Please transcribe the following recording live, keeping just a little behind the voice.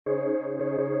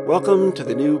Welcome to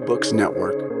the New Books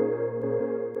Network.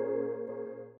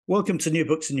 Welcome to New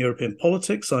Books in European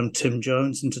Politics. I'm Tim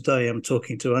Jones, and today I'm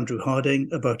talking to Andrew Harding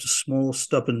about A Small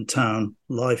Stubborn Town,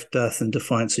 Life, Death and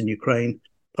Defiance in Ukraine,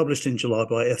 published in July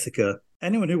by Ithaka.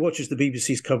 Anyone who watches the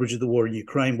BBC's coverage of the war in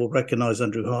Ukraine will recognise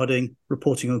Andrew Harding,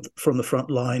 reporting from the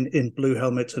front line in blue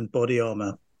helmet and body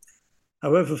armour.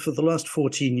 However, for the last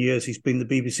 14 years, he's been the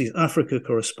BBC's Africa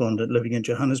correspondent living in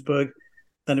Johannesburg,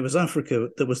 and it was Africa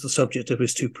that was the subject of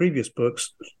his two previous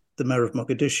books, The Mayor of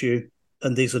Mogadishu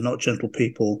and These Are Not Gentle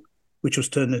People, which was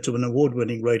turned into an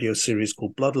award-winning radio series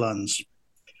called Bloodlands.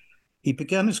 He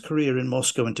began his career in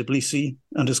Moscow and Tbilisi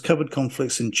and has covered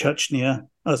conflicts in Chechnya,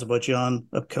 Azerbaijan,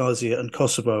 Abkhazia and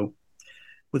Kosovo.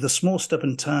 With A Small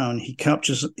Stubborn Town, he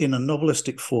captures in a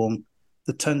novelistic form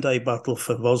the 10-day battle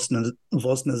for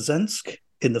Voznesensk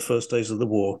in the first days of the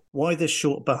war. Why this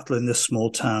short battle in this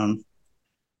small town?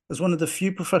 As one of the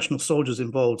few professional soldiers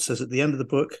involved says at the end of the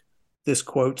book, this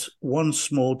quote, one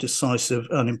small, decisive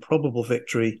and improbable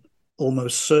victory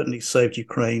almost certainly saved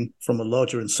Ukraine from a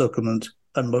larger encirclement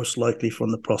and most likely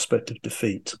from the prospect of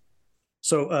defeat.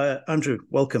 So, Andrew,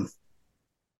 welcome.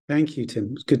 Thank you,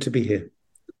 Tim. It's good to be here.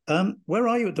 Where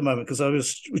are you at the moment? Because I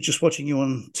was just watching you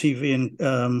on TV in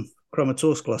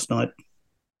Kramatorsk last night.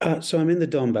 So I'm in the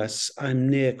Donbass. I'm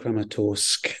near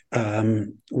Kramatorsk.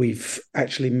 We've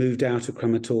actually moved out of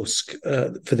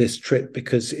Kramatorsk for this trip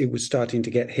because it was starting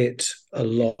to get hit a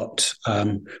lot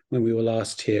when we were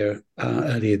last here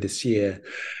earlier this year.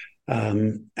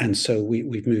 And so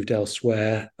we've moved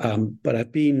elsewhere. But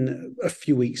I've been a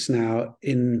few weeks now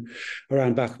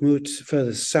around Bakhmut,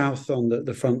 further south on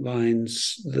the front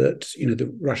lines that,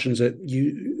 the Russians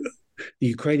the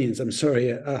Ukrainians,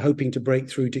 are hoping to break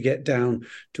through to get down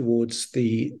towards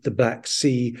the Black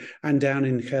Sea and down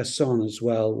in Kherson as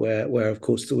well, where of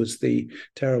course there was the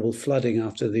terrible flooding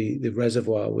after the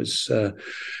reservoir was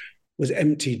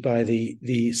emptied by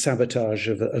the sabotage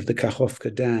of the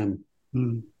Kakhovka Dam.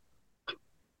 Mm.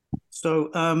 So,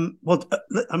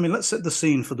 let's set the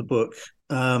scene for the book.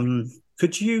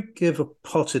 Could you give a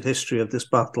potted history of this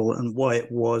battle and why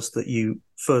it was that you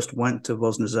first went to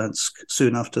Voznesensk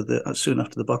soon after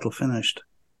the battle finished?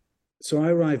 So I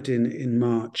arrived in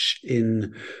March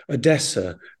in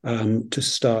Odessa to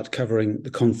start covering the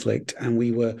conflict, and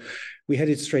we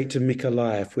headed straight to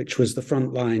Mykolaiv, which was the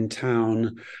frontline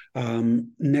town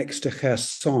next to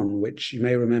Kherson, which you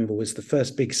may remember was the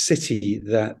first big city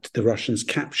that the Russians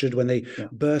captured when they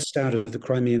burst out of the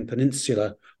Crimean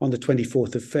Peninsula on the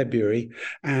 24th of February,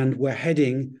 and were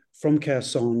heading from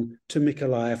Kherson to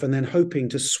Mykolaiv and then hoping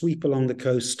to sweep along the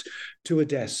coast to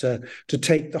Odessa to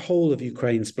take the whole of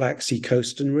Ukraine's Black Sea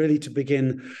coast and really to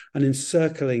begin an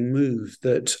encircling move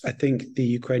that I think the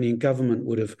Ukrainian government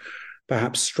would have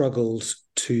perhaps struggled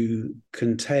to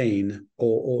contain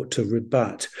or to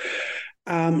rebut.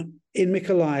 In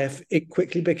Mykolaiv, it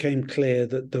quickly became clear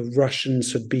that the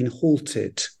Russians had been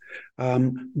halted,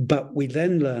 but we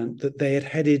then learned that they had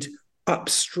headed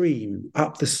upstream,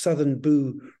 up the southern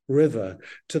Boo River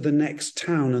to the next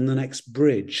town and the next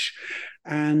bridge.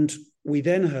 And we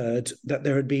then heard that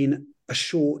there had been a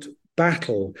short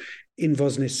battle in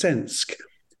Voznesensk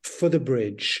for the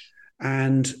bridge,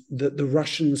 and that the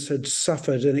Russians had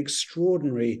suffered an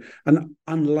extraordinary and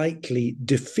unlikely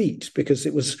defeat because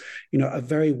it was, a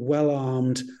very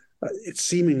well-armed,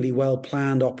 seemingly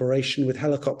well-planned operation with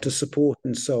helicopter support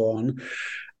and so on.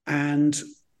 And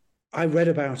I read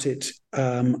about it,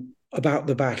 about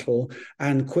the battle,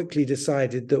 and quickly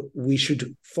decided that we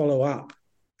should follow up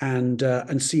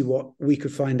and see what we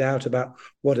could find out about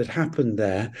what had happened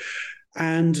there.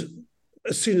 And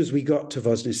as soon as we got to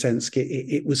Voznesensk,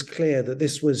 it was clear that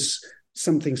this was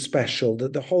something special,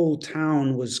 that the whole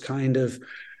town was kind of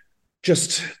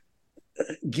just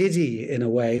giddy in a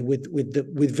way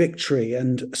with victory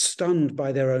and stunned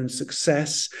by their own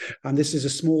success. And this is a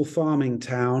small farming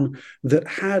town that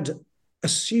had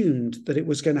assumed that it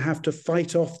was going to have to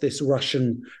fight off this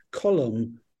Russian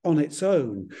column on its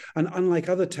own. And unlike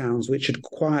other towns which had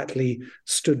quietly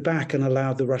stood back and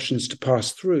allowed the Russians to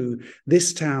pass through,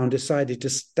 this town decided to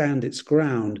stand its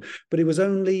ground. But it was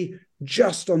only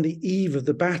just on the eve of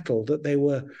the battle that they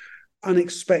were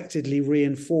unexpectedly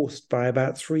reinforced by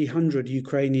about 300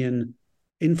 Ukrainian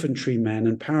infantrymen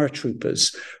and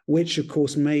paratroopers, which of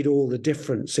course made all the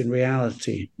difference in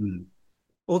reality. Mm.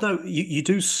 Although you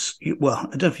do, well, I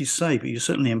don't know if you say, but you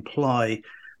certainly imply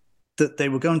that they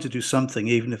were going to do something,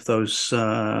 even if those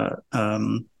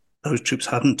troops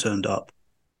hadn't turned up.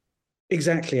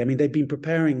 Exactly. I mean, they've been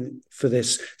preparing for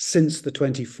this since the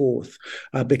 24th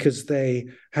because they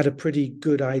had a pretty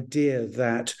good idea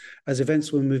that as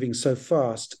events were moving so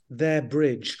fast, their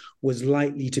bridge was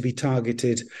likely to be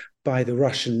targeted by the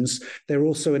Russians. They're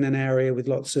also in an area with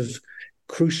lots of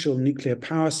crucial nuclear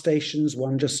power stations,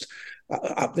 one just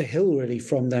up the hill really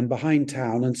from them behind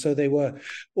town. And so they were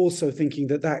also thinking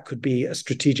that that could be a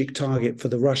strategic target for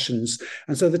the Russians.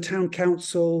 And so the town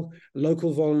council,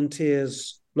 local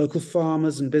volunteers, local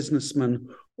farmers and businessmen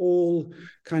all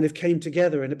kind of came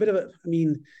together in a bit of I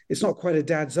mean, it's not quite a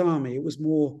dad's army. It was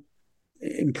more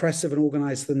impressive and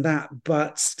organized than that.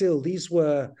 But still, these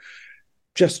were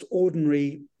just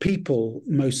ordinary people,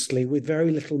 mostly with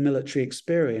very little military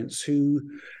experience, who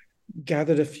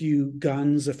gathered a few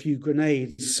guns, a few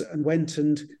grenades, and went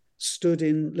and stood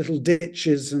in little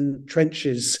ditches and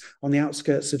trenches on the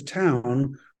outskirts of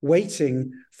town,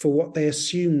 waiting for what they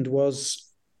assumed was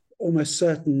almost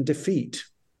certain defeat.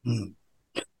 Mm.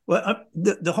 Well,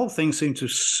 the whole thing seemed to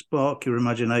spark your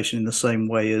imagination in the same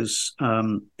way as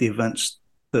the events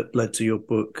that led to your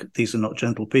book, These Are Not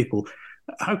Gentle People.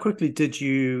 How quickly did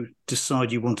you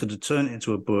decide you wanted to turn it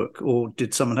into a book, or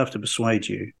did someone have to persuade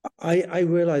you? I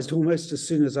realized almost as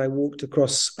soon as I walked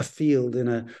across a field in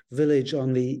a village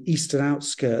on the eastern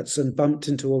outskirts and bumped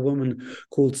into a woman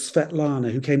called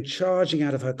Svetlana, who came charging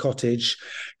out of her cottage,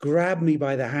 grabbed me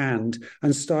by the hand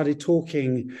and started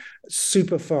talking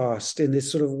super fast in this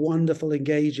sort of wonderful,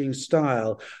 engaging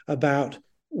style about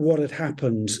what had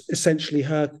happened. Essentially,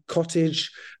 her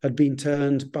cottage had been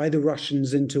turned by the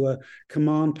Russians into a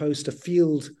command post, a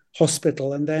field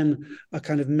hospital, and then a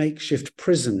kind of makeshift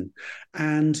prison.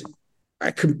 And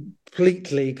I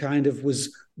completely kind of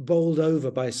was bowled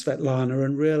over by Svetlana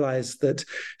and realized that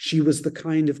she was the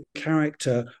kind of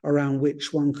character around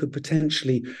which one could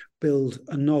potentially build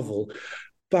a novel.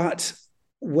 But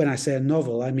when I say a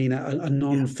novel, I mean a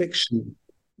non-fiction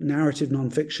narrative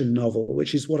nonfiction novel,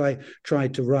 which is what I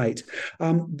tried to write.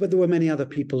 But there were many other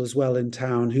people as well in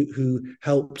town who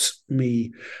helped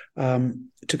me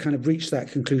to kind of reach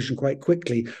that conclusion quite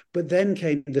quickly. But then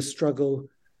came the struggle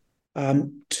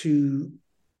to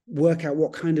work out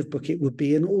what kind of book it would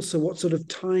be, and also what sort of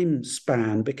time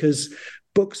span, because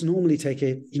books normally take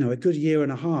a good year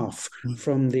and a half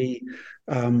from the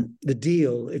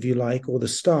deal, if you like, or the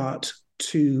start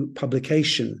to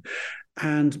publication.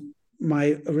 And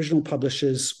my original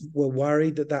publishers were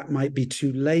worried that that might be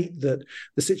too late, that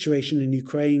the situation in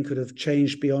Ukraine could have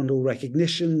changed beyond all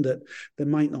recognition, that there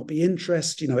might not be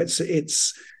interest.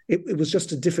 It was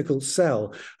just a difficult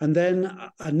sell. And then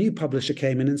a new publisher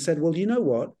came in and said, well, you know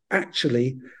what?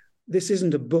 Actually, this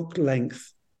isn't a book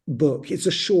length book. It's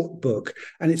a short book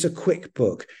and it's a quick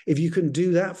book. If you can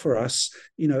do that for us,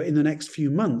 in the next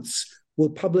few months, we'll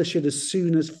publish it as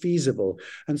soon as feasible.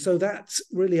 And so that's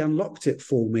really unlocked it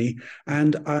for me.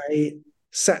 And I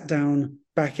sat down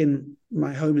back in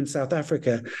my home in South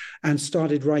Africa and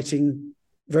started writing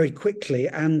very quickly.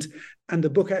 And the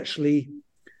book actually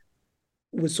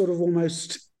was sort of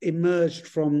almost emerged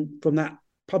from that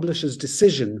publisher's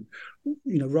decision,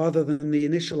 rather than the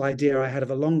initial idea I had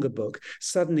of a longer book.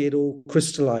 Suddenly it all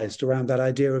crystallized around that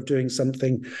idea of doing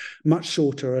something much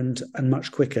shorter and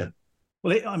much quicker.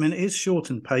 Well, it is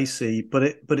short and pacey, but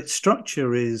its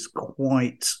structure is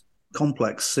quite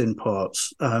complex in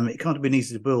parts. It can't have been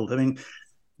easy to build. I mean,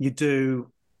 you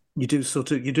do a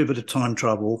bit of time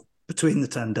travel between the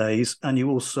 10 days, and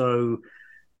you also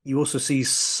see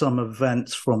some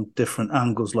events from different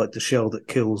angles, like the shell that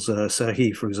kills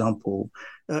Serhiy, for example.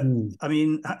 I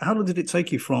mean, how long did it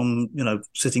take you from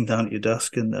sitting down at your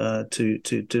desk and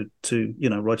to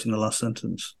writing the last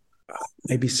sentence?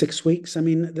 Maybe 6 weeks. I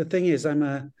mean, the thing is,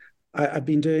 I've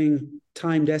been doing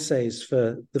timed essays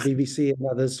for the BBC and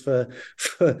others for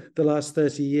the last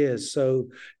 30 years. So,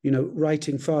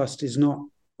 writing fast is not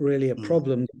really a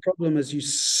problem. The problem, as you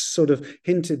sort of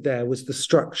hinted there, was the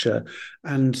structure.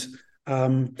 And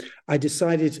I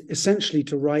decided essentially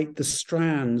to write the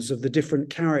strands of the different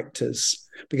characters,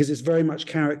 because it's very much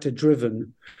character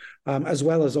driven. As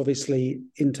well as obviously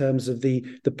in terms of the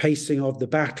pacing of the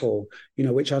battle,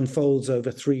 which unfolds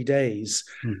over 3 days.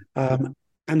 And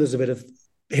there's a bit of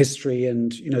history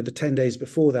and, the 10 days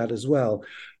before that as well,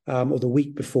 or the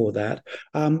week before that.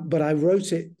 But I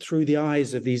wrote it through the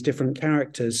eyes of these different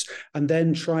characters and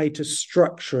then tried to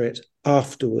structure it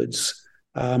afterwards.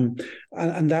 And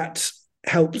that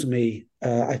helped me,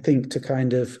 I think,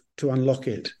 to unlock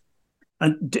it.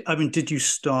 And did you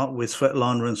start with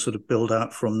Svetlana and sort of build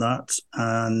out from that?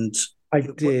 And I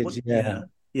did,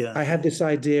 yeah. I had this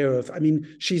idea of,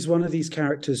 she's one of these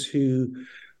characters who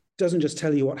doesn't just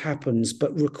tell you what happens,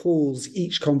 but recalls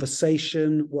each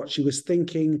conversation, what she was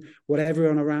thinking, what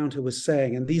everyone around her was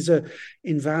saying. And these are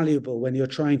invaluable when you're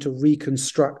trying to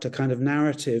reconstruct a kind of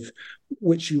narrative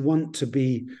which you want to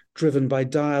be driven by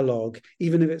dialogue,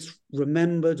 even if it's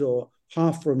remembered or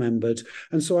half remembered.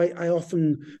 And so I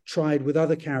often tried with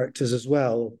other characters as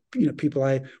well, people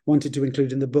I wanted to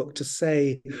include in the book, to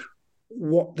say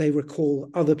what they recall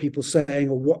other people saying,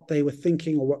 or what they were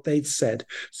thinking, or what they'd said,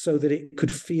 so that it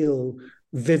could feel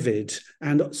vivid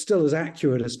and still as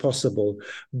accurate as possible,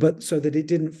 but so that it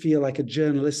didn't feel like a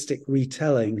journalistic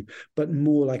retelling, but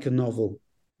more like a novel.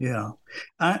 Yeah.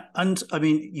 And I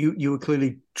mean, you were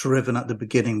clearly driven at the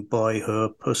beginning by her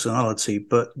personality,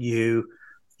 but you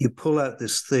pull out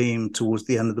this theme towards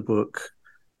the end of the book.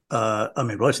 Right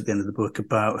at the end of the book,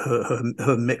 about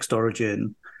her mixed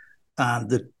origin and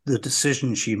the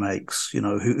decision she makes,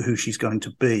 who she's going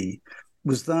to be.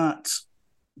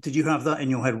 Did you have that in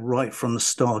your head right from the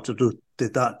start, or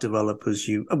did that develop as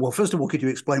you? Well, first of all, could you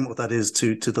explain what that is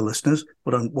to the listeners?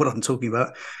 What I'm talking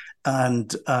about,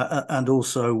 and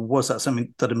also, was that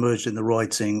something that emerged in the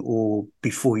writing or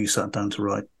before you sat down to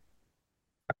write?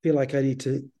 I feel like I need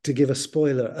to give a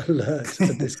spoiler alert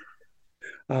at this.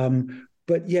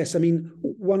 But yes, I mean,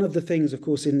 one of the things, of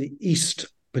course, in the East,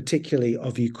 particularly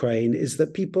of Ukraine, is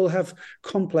that people have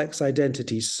complex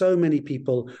identities. So many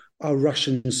people are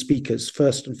Russian speakers,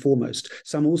 first and foremost.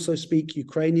 Some also speak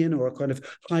Ukrainian, or a kind of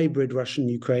hybrid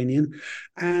Russian-Ukrainian.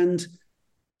 And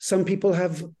some people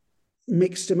have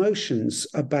mixed emotions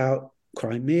about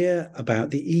Crimea, about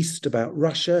the East, about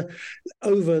Russia.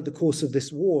 Over the course of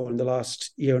this war in the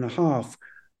last year and a half,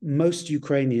 most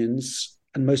Ukrainians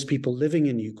and most people living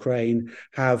in Ukraine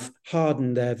have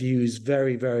hardened their views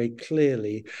very, very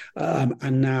clearly,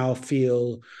 and now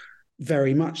feel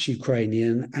very much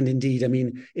Ukrainian. And indeed, I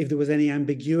mean, if there was any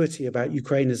ambiguity about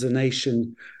Ukraine as a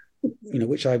nation,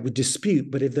 which I would dispute,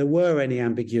 but if there were any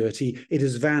ambiguity, it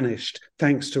has vanished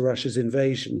thanks to Russia's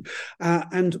invasion.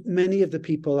 And many of the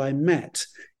people I met,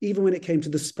 even when it came to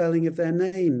the spelling of their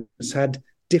names, had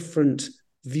different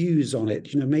views on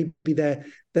it. Maybe their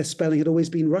spelling had always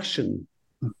been Russian,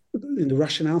 in the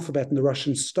Russian alphabet and the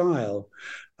Russian style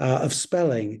of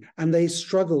spelling, and they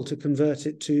struggle to convert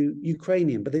it to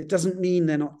Ukrainian, but it doesn't mean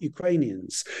they're not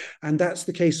Ukrainians. And that's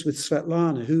the case with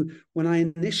Svetlana, who, when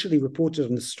I initially reported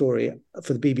on the story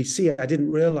for the BBC, I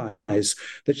didn't realize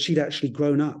that she'd actually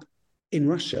grown up in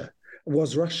Russia,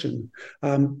 was Russian,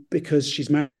 because she's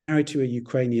married to a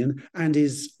Ukrainian and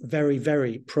is very,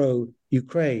 very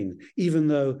pro-Ukraine, even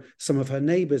though some of her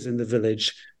neighbors in the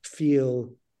village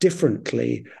feel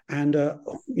differently and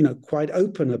quite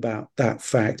open about that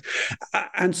fact.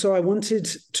 And so I wanted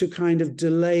to kind of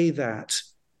delay that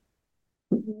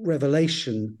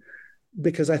revelation,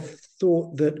 because I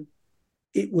thought that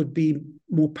it would be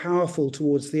more powerful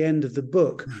towards the end of the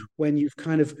book, when you've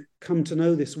kind of come to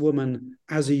know this woman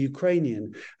as a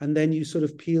Ukrainian, and then you sort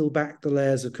of peel back the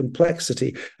layers of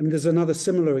complexity. I mean, there's another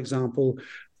similar example,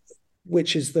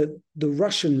 which is that the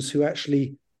Russians who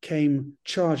actually came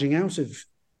charging out of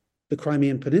the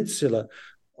Crimean Peninsula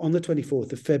on the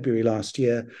 24th of February last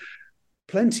year,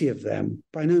 plenty of them,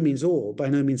 by no means all, by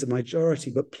no means a majority,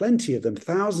 but plenty of them,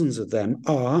 thousands of them,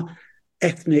 are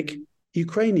ethnic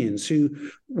Ukrainians who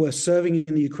were serving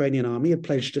in the Ukrainian army, had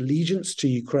pledged allegiance to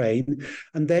Ukraine.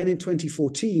 And then in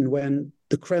 2014, when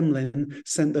the Kremlin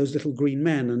sent those little green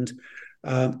men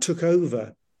and took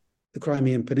over the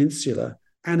Crimean Peninsula,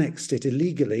 annexed it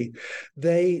illegally,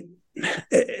 they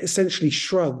essentially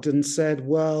shrugged and said,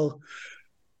 well,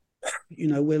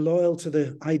 we're loyal to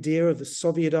the idea of the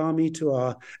Soviet army, to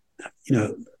our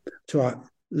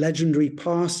legendary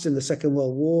past in the Second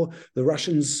World War. The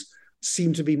Russians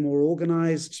seem to be more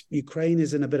organized. Ukraine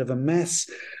is in a bit of a mess.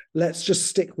 Let's just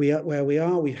stick where we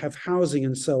are. We have housing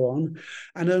and so on.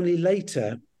 And only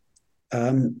later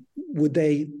would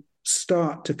they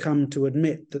start to come to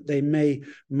admit that they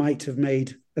might have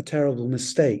made a terrible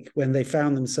mistake when they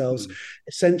found themselves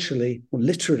essentially, or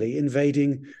literally,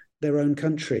 invading their own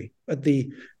country at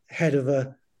the head of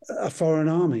a foreign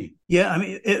army. Yeah,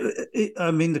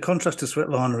 I mean, the contrast to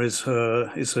Svetlana is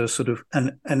her sort of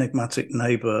an enigmatic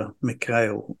neighbor,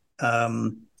 Mikhail,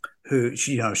 who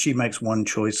she makes one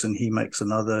choice and he makes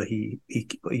another. He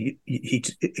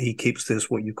keeps this,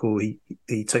 what you call,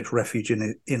 he takes refuge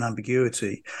in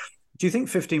ambiguity. Do you think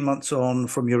 15 months on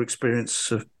from your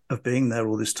experience of being there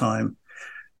all this time,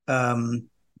 do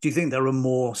you think there are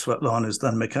more Svetlanas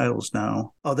than Mikhails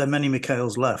now? Are there many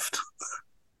Mikhails left?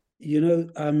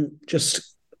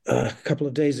 Just a couple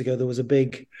of days ago, there was a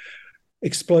big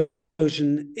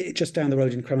explosion just down the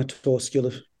road in Kramatorsk. You'll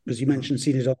have, as you mentioned,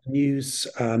 seen it on the news.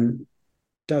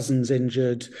 dozens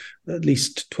injured, at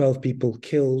least 12 people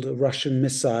killed, a Russian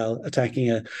missile attacking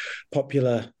a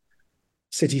popular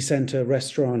city centre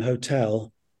restaurant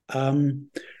hotel.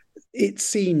 It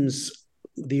seems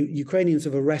the Ukrainians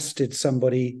have arrested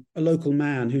somebody, a local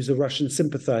man who's a Russian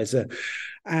sympathizer.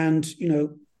 And,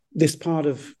 this part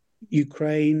of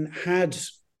Ukraine had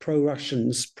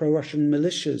pro-Russian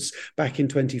militias back in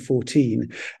 2014,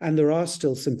 and there are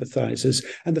still sympathizers.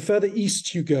 And the further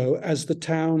east you go, as the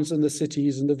towns and the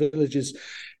cities and the villages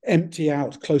empty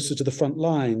out closer to the front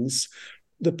lines,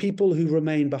 the people who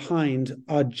remain behind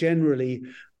are generally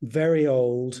very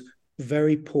old,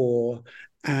 very poor,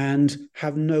 and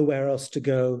have nowhere else to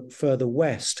go further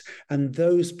west. And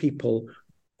those people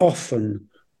often,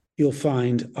 you'll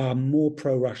find, are more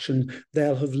pro-Russian.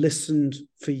 They'll have listened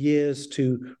for years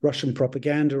to Russian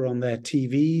propaganda on their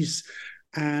TVs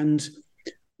and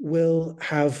will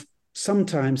have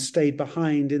sometimes stayed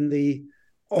behind in the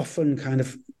often kind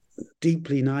of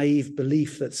deeply naive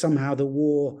belief that somehow the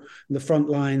war and the front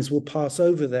lines will pass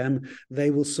over them,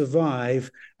 they will survive,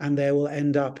 and they will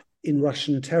end up in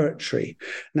Russian territory.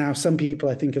 Now, some people,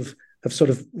 I think, have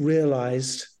sort of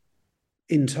realized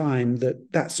in time that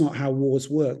that's not how wars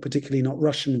work, particularly not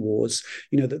Russian wars,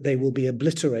 that they will be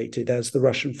obliterated as the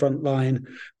Russian front line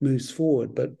moves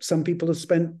forward. But some people have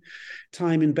spent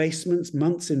time in basements,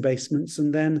 months in basements,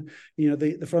 and then,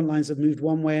 the front lines have moved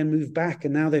one way and moved back,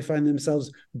 and now they find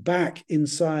themselves back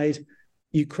inside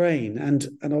Ukraine and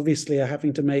obviously are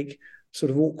having to make sort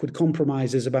of awkward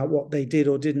compromises about what they did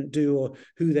or didn't do or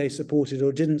who they supported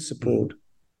or didn't support.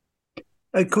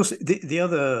 Of course, the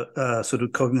other sort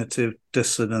of cognitive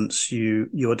dissonance you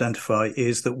identify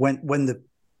is that when the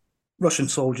Russian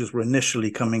soldiers were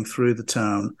initially coming through the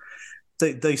town,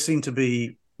 they seemed to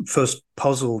be first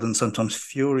puzzled and sometimes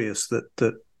furious that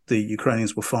the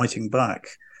Ukrainians were fighting back.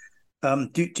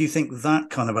 Do you think that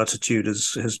kind of attitude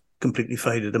has completely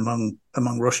faded among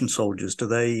Russian soldiers?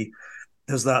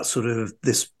 Has that sort of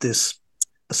this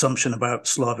assumption about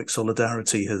Slavic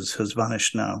solidarity has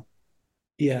vanished now?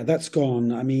 Yeah, that's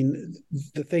gone. I mean,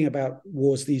 the thing about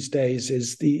wars these days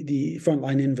is the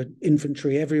frontline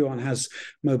infantry, everyone has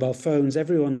mobile phones,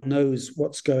 everyone knows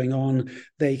what's going on.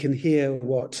 They can hear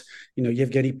what,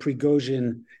 Yevgeny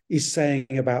Prigozhin is saying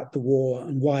about the war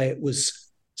and why it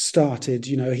was started,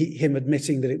 him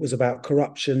admitting that it was about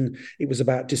corruption, it was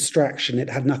about distraction, it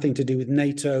had nothing to do with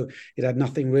NATO, it had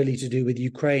nothing really to do with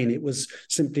Ukraine. It was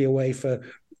simply a way for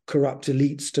corrupt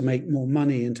elites to make more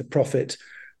money and to profit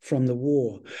from the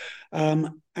war.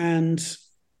 And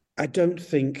I don't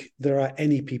think there are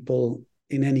any people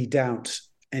in any doubt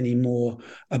anymore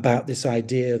about this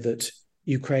idea that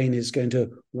Ukraine is going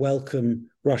to welcome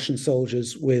Russian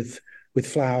soldiers with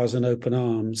flowers and open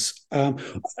arms.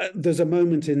 There's a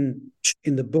moment in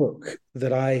the book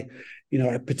that I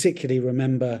particularly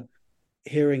remember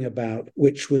hearing about,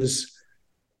 which was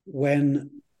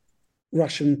when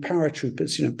Russian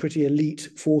paratroopers, pretty elite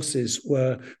forces,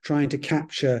 were trying to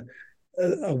capture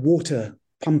a water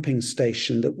pumping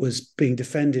station that was being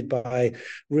defended by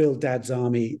real Dad's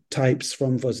army types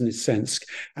from Voznesensk.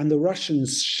 And the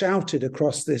Russians shouted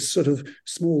across this sort of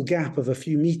small gap of a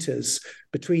few meters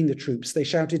between the troops. They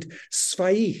shouted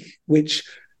 "Svoich," which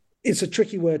is a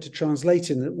tricky word to translate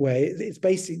in that way. It's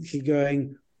basically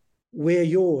going, "We're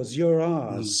yours, you're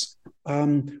ours.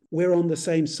 We're on the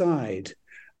same side."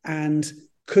 And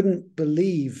couldn't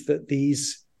believe that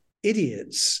these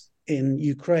idiots in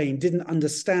Ukraine didn't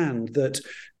understand that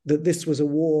this was a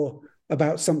war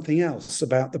about something else,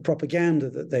 about the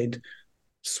propaganda that they'd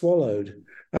swallowed,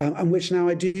 and which now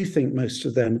I do think most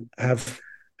of them have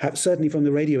certainly from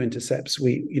the radio intercepts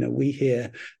we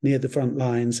hear near the front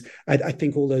lines. I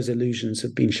think all those illusions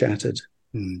have been shattered.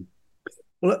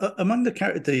 Well, among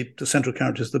the central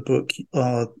characters of the book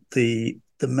are the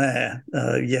mayor,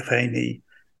 Yevgeny,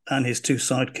 and his two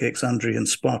sidekicks, Andriy and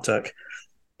Spartak.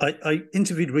 I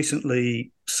interviewed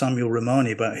recently Samuel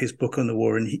Romani about his book on the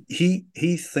war, and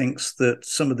he thinks that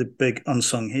some of the big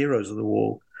unsung heroes of the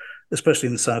war, especially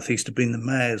in the southeast, have been the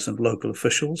mayors and local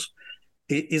officials.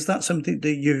 Is that something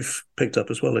that you've picked up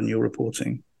as well in your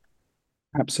reporting?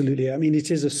 Absolutely. I mean,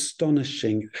 it is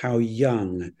astonishing how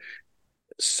young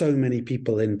so many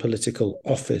people in political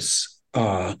office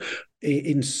are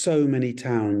in so many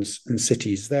towns and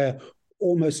cities. They're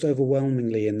almost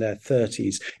overwhelmingly in their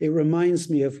 30s. It reminds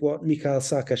me of what Mikhail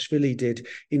Saakashvili did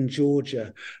in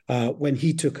Georgia when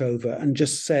he took over and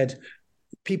just said,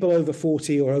 people over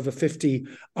 40 or over 50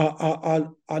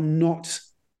 are not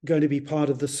going to be part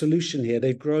of the solution here.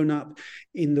 They've grown up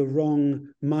in the wrong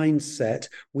mindset.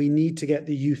 We need to get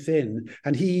the youth in.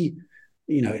 And he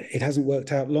it hasn't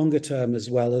worked out longer term as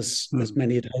well as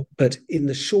many had hoped. But in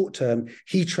the short term,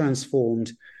 he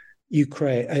transformed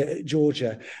Ukraine,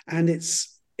 Georgia, and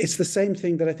it's the same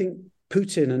thing that I think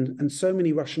Putin and so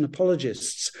many Russian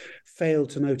apologists failed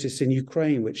to notice in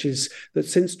Ukraine, which is that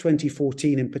since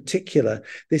 2014 in particular,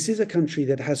 this is a country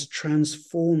that has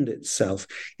transformed itself.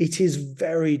 It is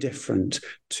very different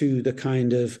to the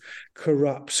kind of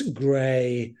corrupt,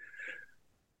 grey,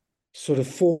 sort of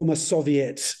former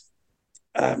Soviet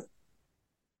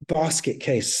basket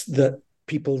case that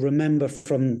people remember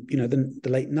from the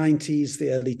late 90s,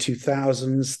 the early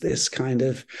 2000s, this kind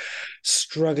of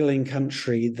struggling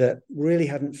country that really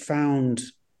hadn't found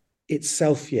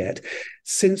itself yet.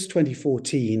 Since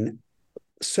 2014,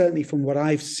 certainly from what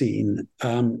I've seen,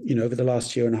 over the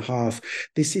last year and a half,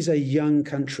 this is a young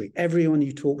country. Everyone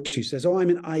you talk to says, "Oh, I'm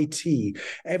in IT."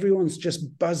 Everyone's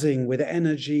just buzzing with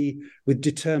energy, with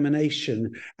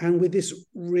determination, and with this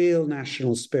real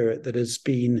national spirit that has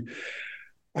been,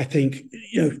 I think,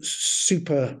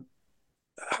 super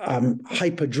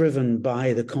hyper driven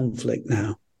by the conflict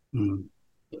now.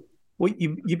 Well,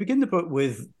 you begin the book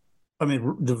with,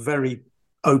 the very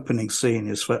opening scene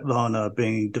is Svetlana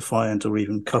being defiant or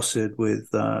even cussed with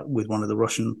one of the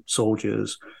Russian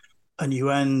soldiers, and you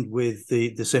end with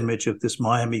this image of this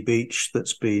Miami beach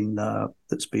that's been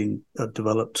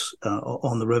developed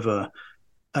on the river,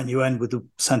 and you end with the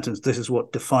sentence, "This is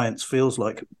what defiance feels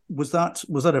like." Was that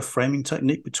a framing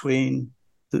technique between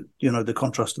the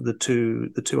contrast of the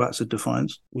two acts of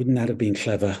defiance? Wouldn't that have been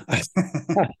clever?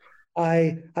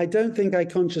 I don't think I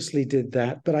consciously did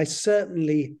that, but I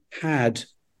certainly had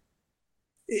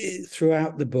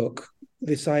throughout the book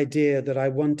this idea that I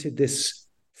wanted this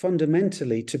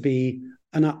fundamentally to be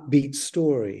an upbeat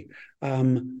story,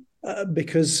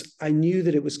 because I knew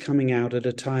that it was coming out at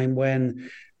a time when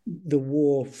the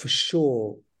war for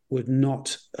sure would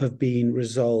not have been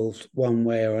resolved one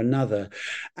way or another.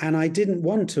 And I didn't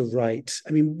want to write.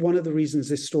 One of the reasons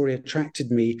this story attracted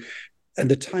me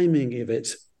and the timing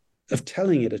of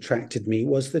telling it attracted me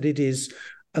was that it is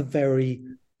a very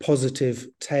positive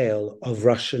tale of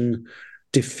Russian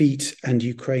defeat and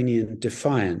Ukrainian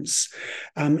defiance.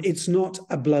 It's not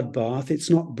a bloodbath. It's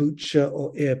not Bucha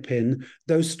or Irpin.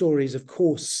 Those stories, of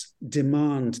course,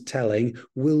 demand telling,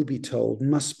 will be told,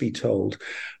 must be told.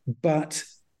 But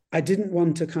I didn't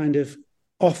want to kind of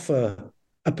offer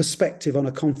a perspective on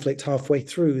a conflict halfway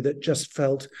through that just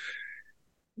felt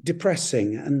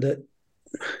depressing and that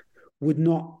would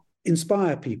not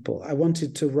inspire people. I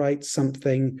wanted to write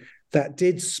something that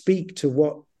did speak to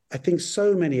what I think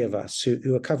so many of us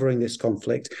who are covering this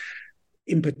conflict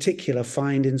in particular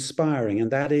find inspiring,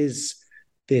 and that is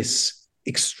this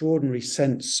extraordinary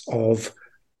sense of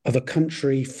a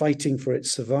country fighting for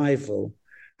its survival.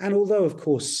 And although, of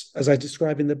course, as I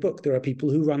describe in the book, there are people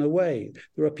who run away,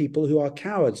 there are people who are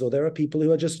cowards, or there are people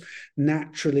who are just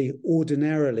naturally,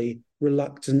 ordinarily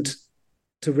reluctant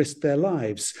to risk their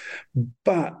lives.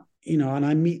 But, and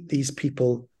I meet these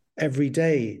people every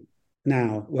day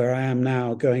now, where I am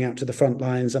now, going out to the front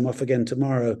lines. I'm off again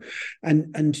tomorrow.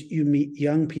 And you meet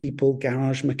young people,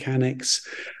 garage mechanics,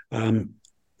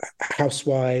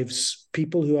 housewives,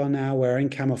 people who are now wearing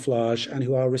camouflage and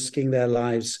who are risking their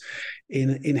lives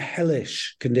in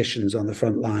hellish conditions on the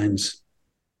front lines.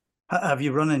 Have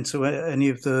you run into any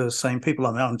of the same people?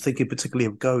 I'm thinking particularly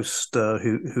of Ghost,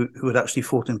 who had actually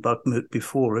fought in Bakhmut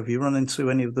before. Have you run into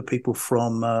any of the people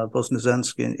from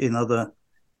Voznesensk in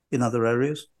other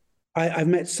areas? I've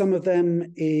met some of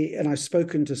them, and I've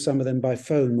spoken to some of them by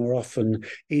phone more often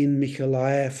in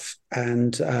Mykolaiv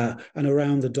and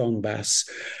around the Donbass.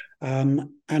 And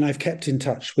I've kept in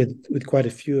touch with quite a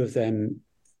few of them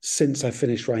since I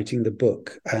finished writing the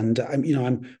book. And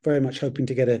I'm very much hoping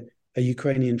to get a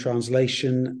Ukrainian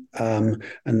translation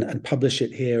and publish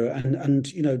it here,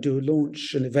 and do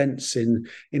launch and events in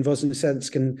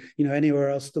Voznesensk and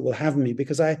anywhere else that will have me,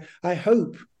 because I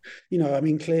hope.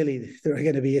 Clearly there are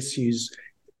going to be issues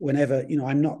whenever,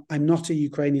 I'm not a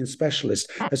Ukrainian specialist.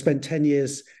 I spent 10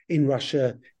 years in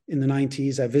Russia in the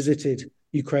 90s. I visited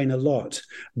Ukraine a lot,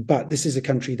 but this is a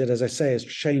country that, as I say, has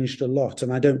changed a lot.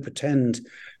 And I don't pretend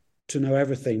to know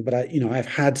everything, but I've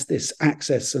had this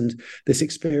access and this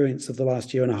experience of the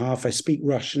last year and a half. I speak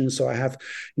Russian, so I have,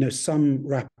 some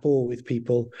rapport with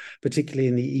people, particularly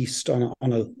in the East on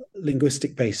a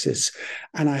linguistic basis.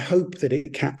 And I hope that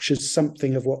it captures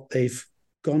something of what they've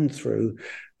gone through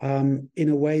in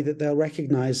a way that they'll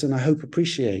recognize and I hope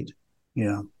appreciate.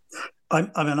 Yeah. I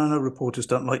know reporters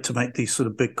don't like to make these sort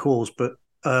of big calls, but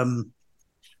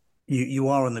you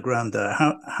are on the ground there.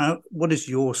 What is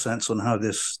your sense on how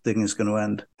this thing is going to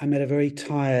end? I met a very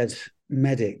tired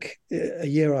medic a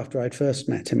year after I'd first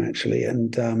met him, actually.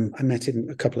 And I met him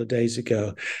a couple of days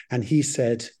ago. And he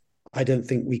said, I don't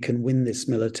think we can win this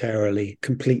militarily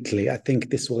completely. I think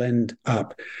this will end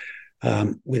up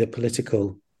with a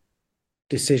political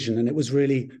decision. And it was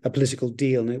really a political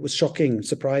deal. And it was shocking,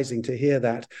 surprising to hear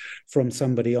that from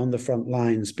somebody on the front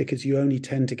lines, because you only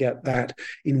tend to get that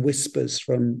in whispers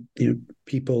from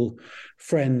people,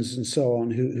 friends, and so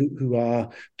on, who are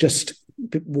just a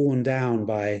bit worn down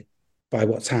by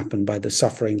what's happened, by the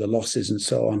suffering, the losses, and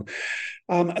so on.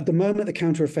 At the moment, the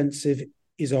counteroffensive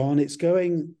is on. It's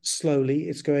going slowly.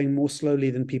 It's going more slowly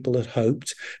than people had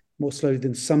hoped, more slowly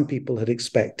than some people had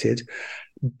expected.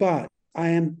 But I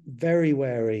am very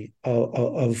wary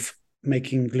of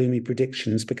making gloomy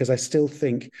predictions, because I still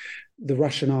think the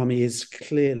Russian army is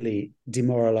clearly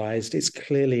demoralized. It's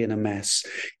clearly in a mess.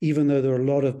 Even though there are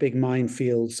a lot of big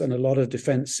minefields and a lot of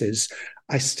defenses,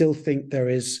 I still think there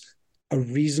is a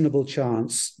reasonable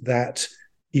chance that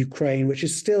Ukraine, which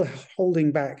is still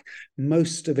holding back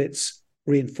most of its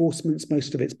reinforcements,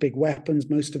 most of its big weapons,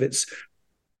 most of its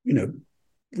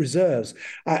reserves,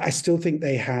 I still think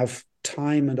they have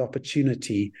time and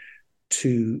opportunity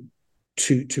to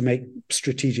make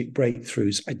strategic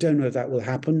breakthroughs. I don't know if that will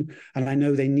happen, and I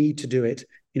know they need to do it,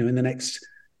 in the next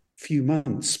few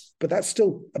months. But that's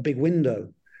still a big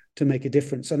window to make a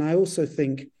difference. And I also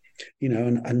think,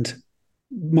 and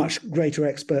much greater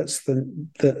experts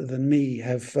than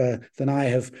I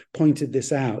have pointed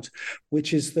this out,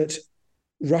 which is that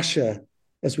Russia,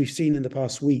 as we've seen in the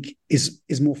past week, is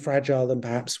more fragile than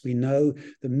perhaps we know.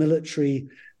 The military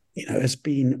has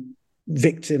been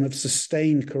victim of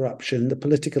sustained corruption. The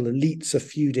political elites are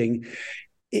feuding.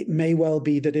 It may well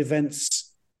be that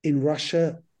events in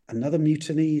Russia, another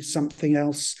mutiny, something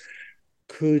else,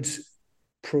 could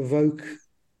provoke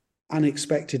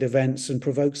unexpected events and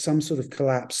provoke some sort of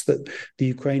collapse that the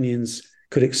Ukrainians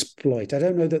could exploit. I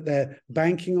don't know that they're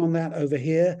banking on that over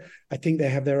here. I think they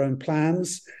have their own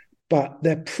plans, but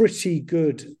they're pretty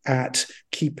good at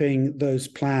keeping those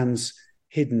plans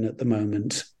hidden at the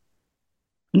moment.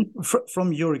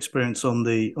 From your experience on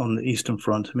the Eastern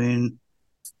Front, I mean,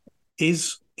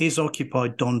 is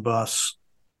occupied Donbass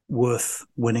worth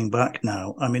winning back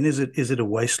now? I mean, is it a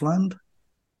wasteland?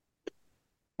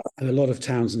 A lot of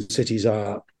towns and cities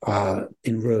are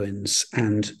in ruins,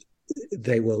 and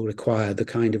they will require the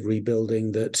kind of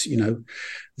rebuilding that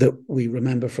that we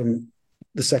remember from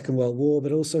the Second World War,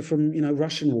 but also from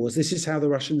Russian wars. This is how the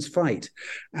Russians fight,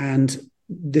 and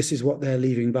this is what they're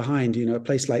leaving behind. A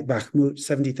place like Bakhmut,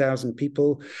 70,000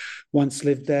 people once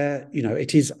lived there.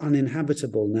 It is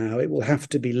uninhabitable now. It will have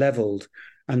to be leveled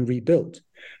and rebuilt.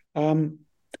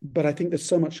 But I think there's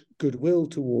so much goodwill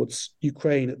towards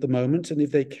Ukraine at the moment. And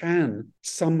if they can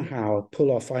somehow pull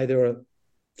off either a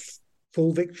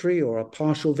full victory or a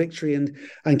partial victory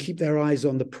and keep their eyes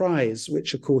on the prize,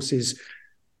 which of course is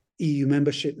EU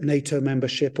membership, NATO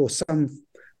membership, or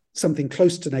something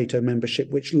close to NATO membership,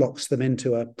 which locks them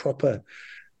into a proper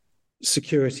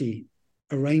security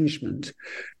arrangement,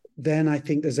 then I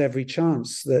think there's every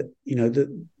chance that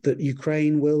that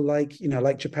Ukraine will, like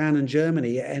Japan and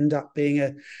Germany, end up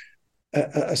being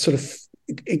a sort of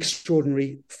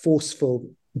extraordinary, forceful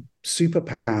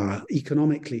superpower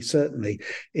economically, certainly,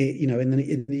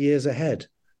 in the years ahead.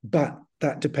 But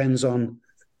that depends on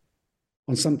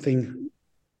something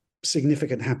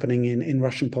significant happening in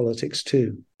Russian politics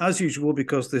too. As usual,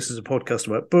 because this is a podcast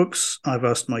about books, I've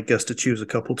asked my guest to choose a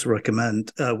couple to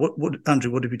recommend.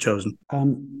 Andrew, what have you chosen?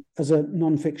 As a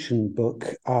non-fiction book,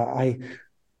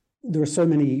 there are so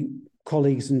many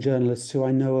colleagues and journalists who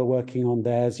I know are working on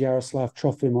theirs. Yaroslav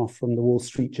Trofimov from the Wall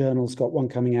Street Journal's got one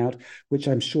coming out, which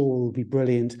I'm sure will be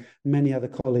brilliant. Many other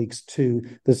colleagues too.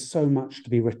 There's so much to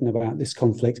be written about this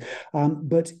conflict.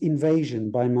 But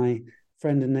Invasion by my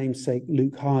friend and namesake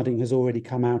Luke Harding has already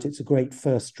come out. It's a great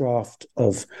first draft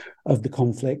of the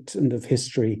conflict and of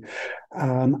history.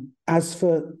 As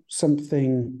for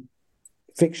something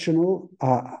fictional,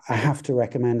 I have to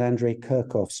recommend Andrei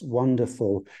Kirkov's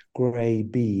wonderful Grey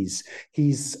Bees.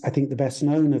 He's, I think, the best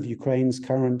known of Ukraine's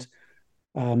current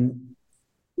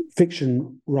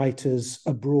fiction writers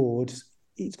abroad.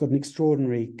 He's got an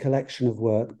extraordinary collection of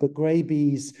work, but Grey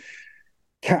Bees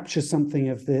captures something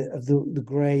of the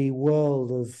grey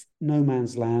world of no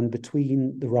man's land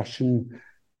between the Russian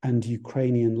and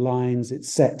Ukrainian lines.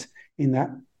 It's set in that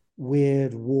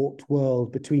weird, warped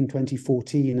world between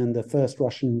 2014 and the first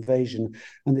Russian invasion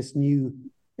and this new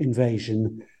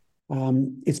invasion.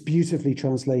 It's beautifully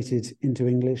translated into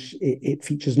English. It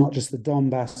features not just the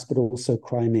Donbass, but also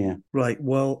Crimea. Right.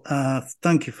 Well,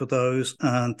 thank you for those.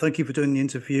 And thank you for doing the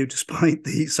interview, despite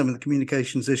some of the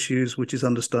communications issues, which is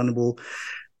understandable.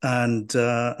 and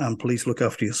please look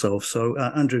after yourself. So,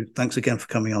 Andrew, thanks again for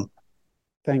coming on.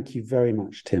 Thank you very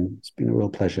much, Tim. It's been a real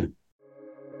pleasure.